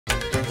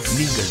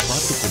நீங்கள்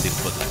பார்த்துக்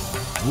கொண்டிருப்பது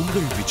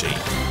உங்கள் விஜய்.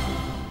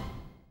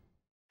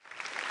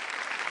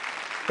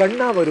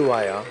 கண்ணா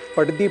வருவாயா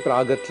படுதீப்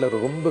ராகத்தில்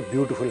ரொம்ப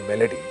பியூட்டிஃபுல்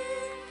மெலடி.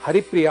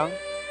 ஹரிப்ரியா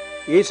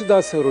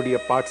யேசுதாஸ்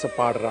அவருடைய பாட்ஸை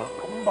பாடுறா,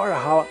 ரொம்ப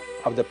அழகாக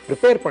அதை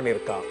ப்ரிப்பேர்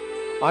பண்ணியிருக்கா.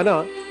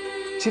 ஆனால்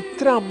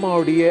சித்ரா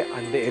அம்மாவுடைய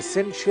அந்த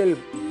எசென்ஷியல்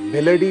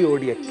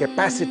மெலடியோடைய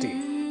கெப்பாசிட்டி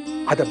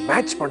அதை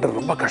மேட்ச் பண்ணுறது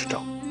ரொம்ப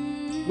கஷ்டம்.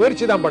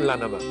 முயற்சி தான் பண்ணலாம்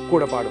நம்ம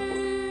கூட பாடும்போது.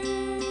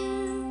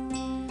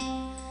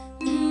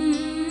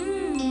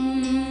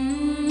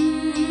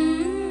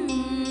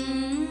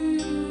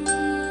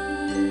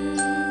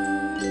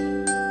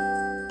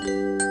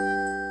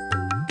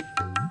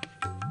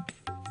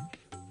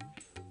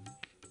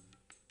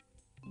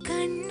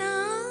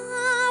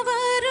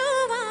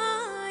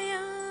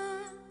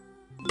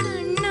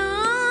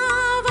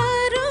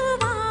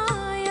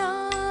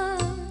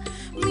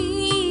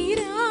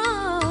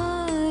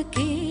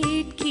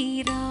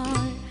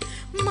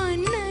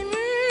 மன்னன்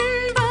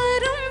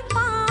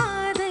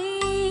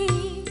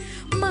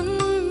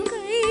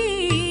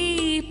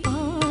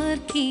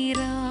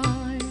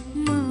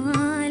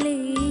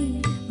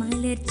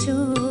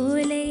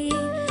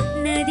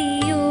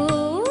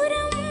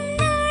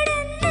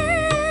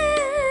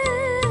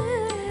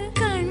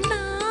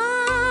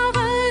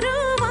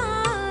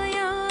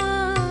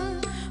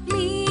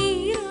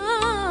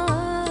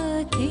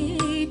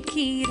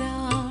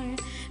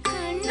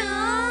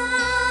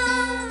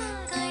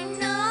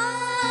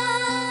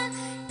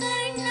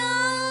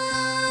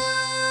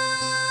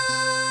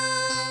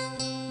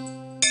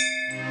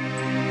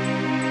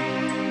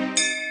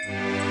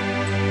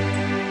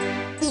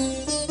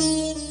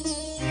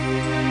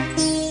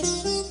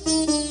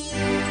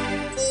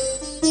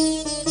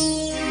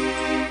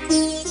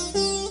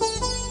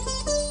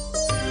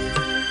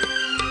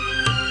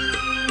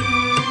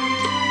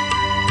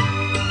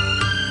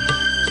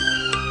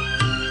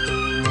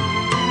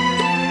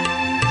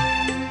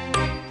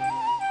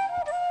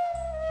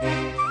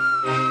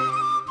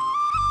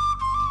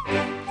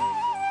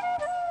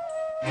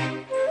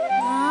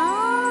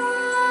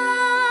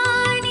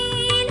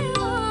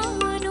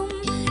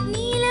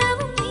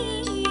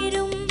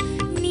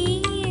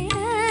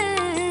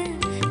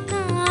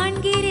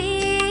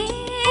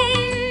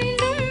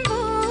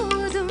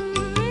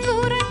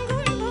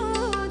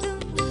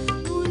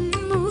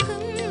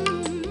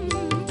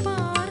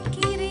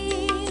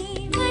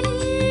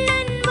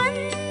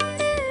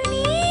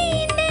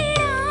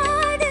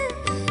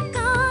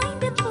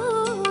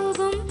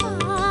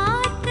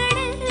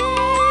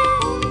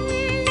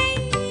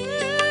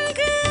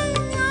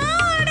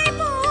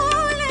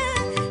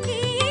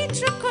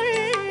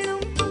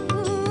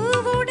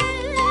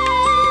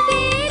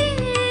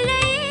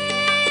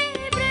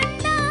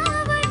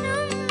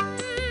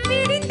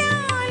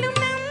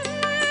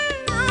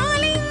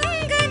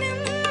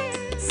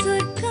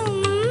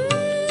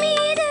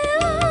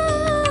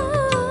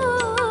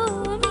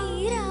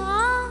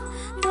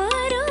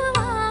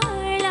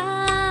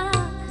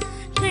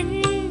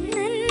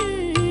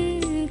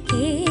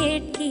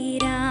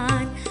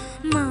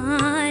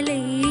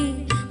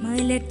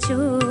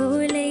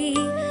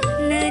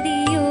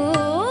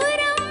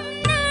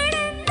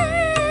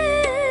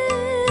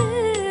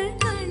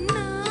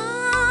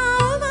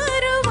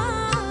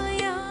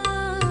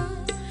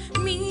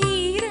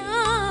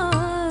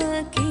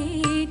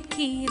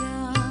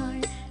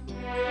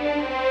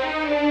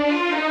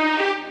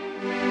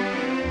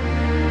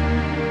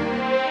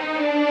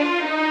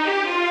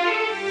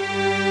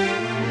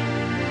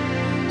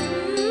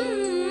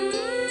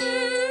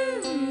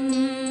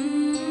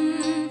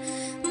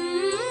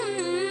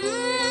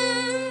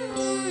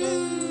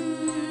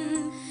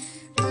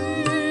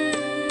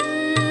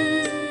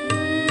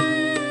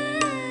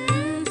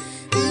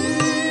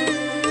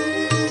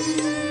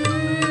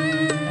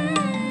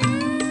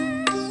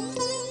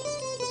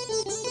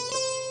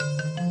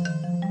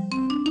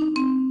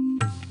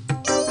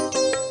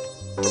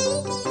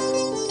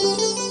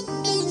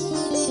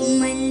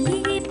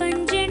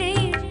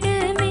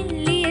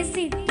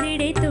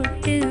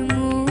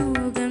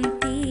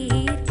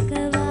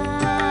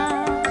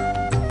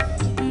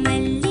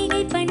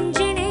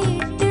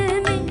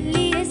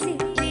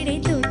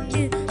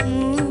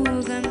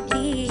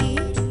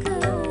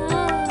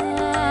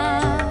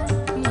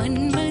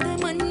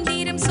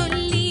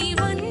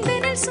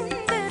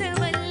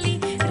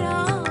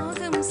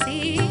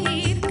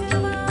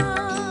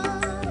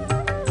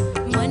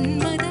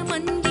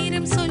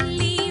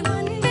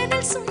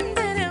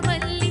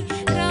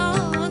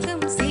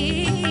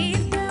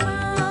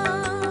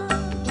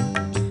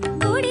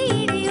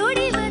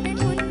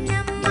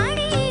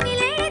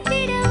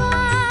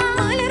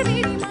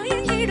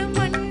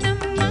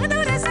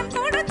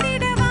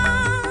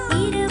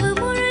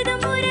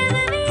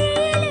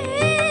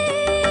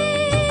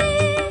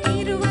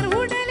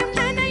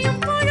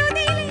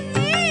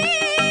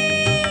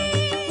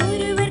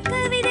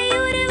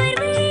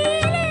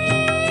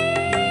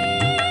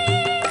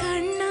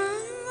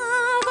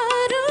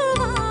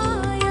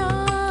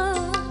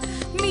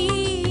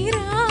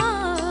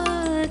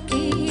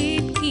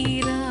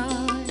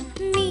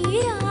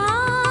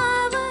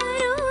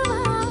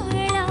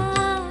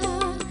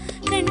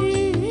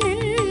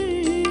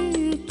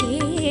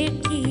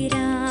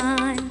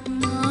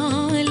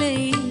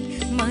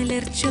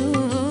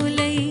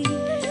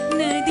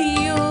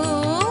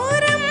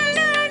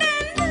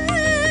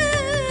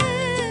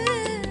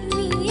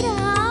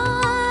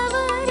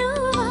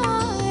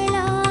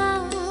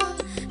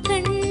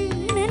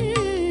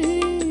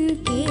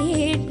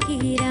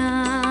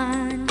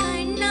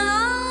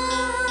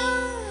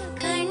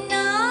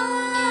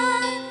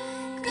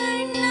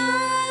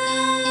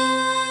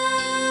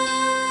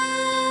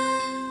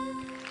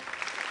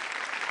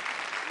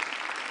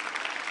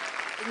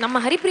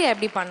நம்ம ஹரிப்பிரியா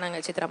எப்படி பண்ணாங்க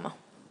சித்ராம்மா?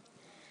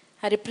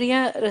 ஹரிப்பிரியா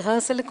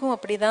ரிஹர்சலுக்கும்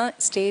அப்படி தான்,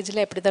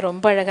 ஸ்டேஜில் அப்படி தான்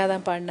ரொம்ப அழகாக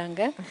தான்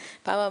பாடினாங்க.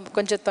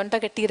 கொஞ்சம் தொண்டை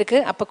கட்டி இருக்கு,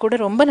 அப்போ கூட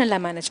ரொம்ப நல்லா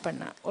மேனேஜ்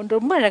பண்ணான்.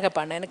 ரொம்ப அழகாக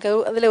பாடினேன். எனக்கு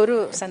அதில் ஒரு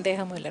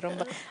சந்தேகமும் இல்லை.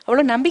 ரொம்ப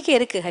அவ்வளோ நம்பிக்கை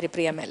இருக்குது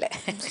ஹரிப்பிரியா மேலே.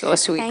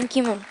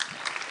 Thank you ma'am.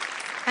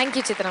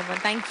 தேங்க்யூ சித்ராம்மா.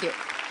 தேங்க்யூ.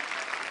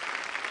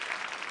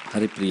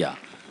 ஹரிப்பிரியா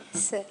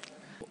சார்,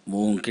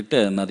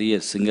 உங்ககிட்ட நிறைய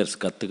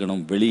சிங்கர்ஸ்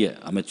கற்றுக்கணும், வெளியே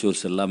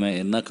அமெச்சூர்ஸ் எல்லாமே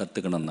என்ன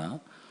கற்றுக்கணும்னா,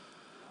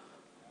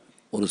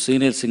 ஒரு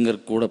சீனியர் சிங்கர்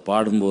கூட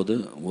பாடும்போது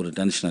ஒரு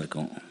டென்ஷன்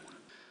இருக்கும்,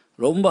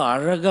 ரொம்ப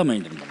அழகாக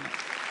மெயின்டைன் பண்ணணும்.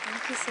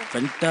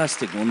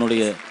 ஃபென்டாஸ்டிக்.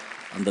 உன்னுடைய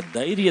அந்த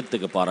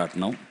தைரியத்துக்கு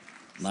பாராட்டணும்.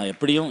 நான்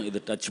எப்படியும்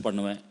இது டச்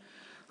பண்ணுவேன்,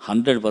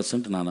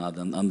 100% நான்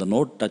அந்த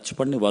நோட் டச்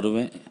பண்ணி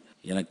வருவேன்,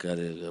 எனக்கு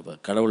அது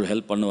கடவுள்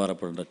ஹெல்ப் பண்ணுவார்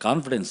அப்படின்ற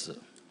கான்ஃபிடென்ஸ்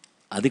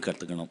அது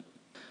கற்றுக்கணும்.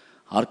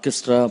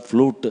 ஆர்கெஸ்ட்ரா,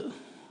 ஃப்ளூட்டு,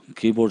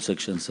 கீபோர்ட்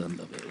செக்ஷன்ஸ்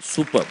அந்த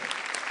super.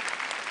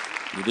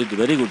 You did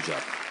very good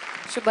job.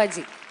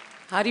 Subhaji.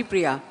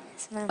 Haripriya,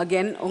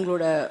 again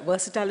உங்களோட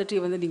வெர்சிட்டாலிட்டி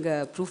வந்து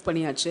நீங்கள் ப்ரூவ்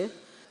பண்ணியாச்சு.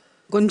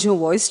 கொஞ்சம்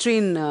வாய்ஸ்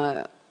ட்ரெயின்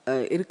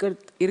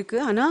இருக்கு,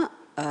 ஆனால்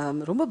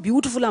ரொம்ப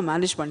பியூட்டிஃபுல்லாக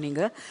மேனேஜ்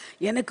பண்ணீங்க.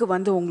 எனக்கு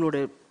வந்து உங்களோட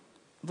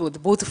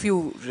both of you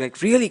like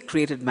really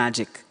created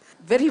magic.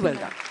 Very well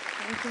done.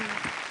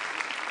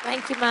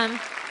 Thank you ma'am.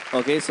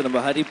 Okay, so நம்ம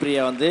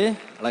ஹரிப்பிரியா வந்து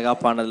அழகாக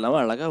பாடினது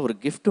இல்லாமல் அழகாக ஒரு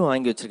கிஃப்ட்டும்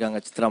வாங்கி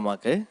வச்சுருக்காங்க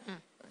சித்ராமாக்கு.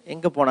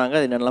 எங்கே போனாங்க,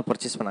 அது என்னென்னலாம்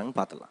பர்ச்சேஸ் பண்ணாங்கன்னு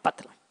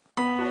பார்த்துலாம்.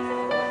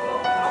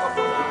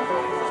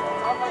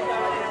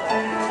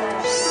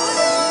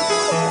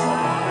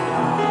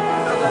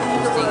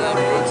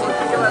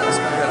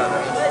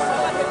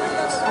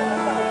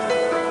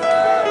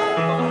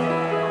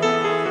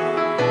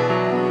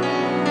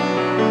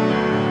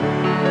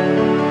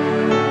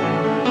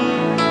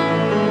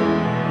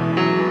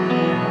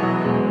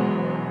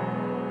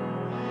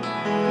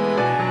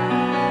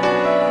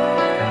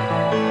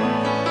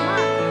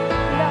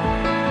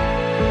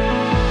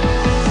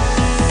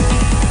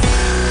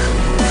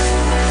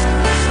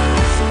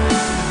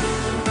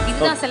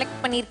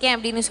 செலக்ட் பண்ணியிருக்கேன்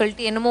அப்படின்னு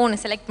சொல்லிட்டு என்னமோ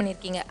ஒன்று செலக்ட்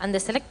பண்ணியிருக்கீங்க. அந்த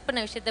செலக்ட் பண்ண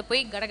விஷயத்த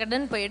போய்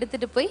கடகடன் போய்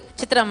எடுத்துட்டு போய்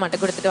சித்ராம்மாட்ட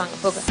கொடுத்துட்டு வாங்க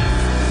போக.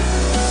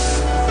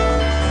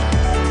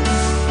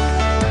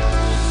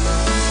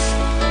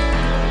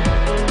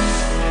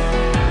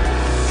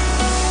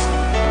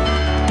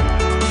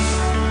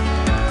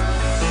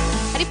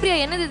 ஹரிப்பிரியா,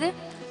 என்னது இது?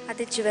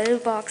 அது ஜுவல்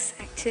பாக்ஸ்.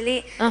 ஆக்சுவலி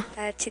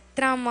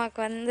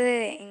சித்ராம்மாவுக்கு வந்து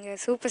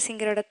எங்கள் சூப்பர்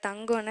சிங்கரோட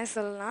தங்கம்னு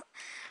சொல்லலாம்.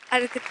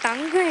 அதுக்கு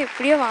தங்கம்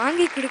எப்படியோ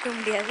வாங்கி கொடுக்க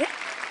முடியாது,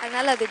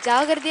 அதனால் அது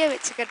ஜாகிரதையாக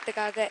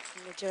வச்சுக்கிறதுக்காக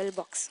இந்த ஜுவல்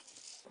பாக்ஸ்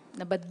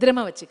நான்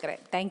பத்திரமா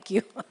வச்சுக்கிறேன்.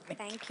 தேங்க்யூ.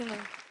 Thank you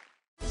ma'am.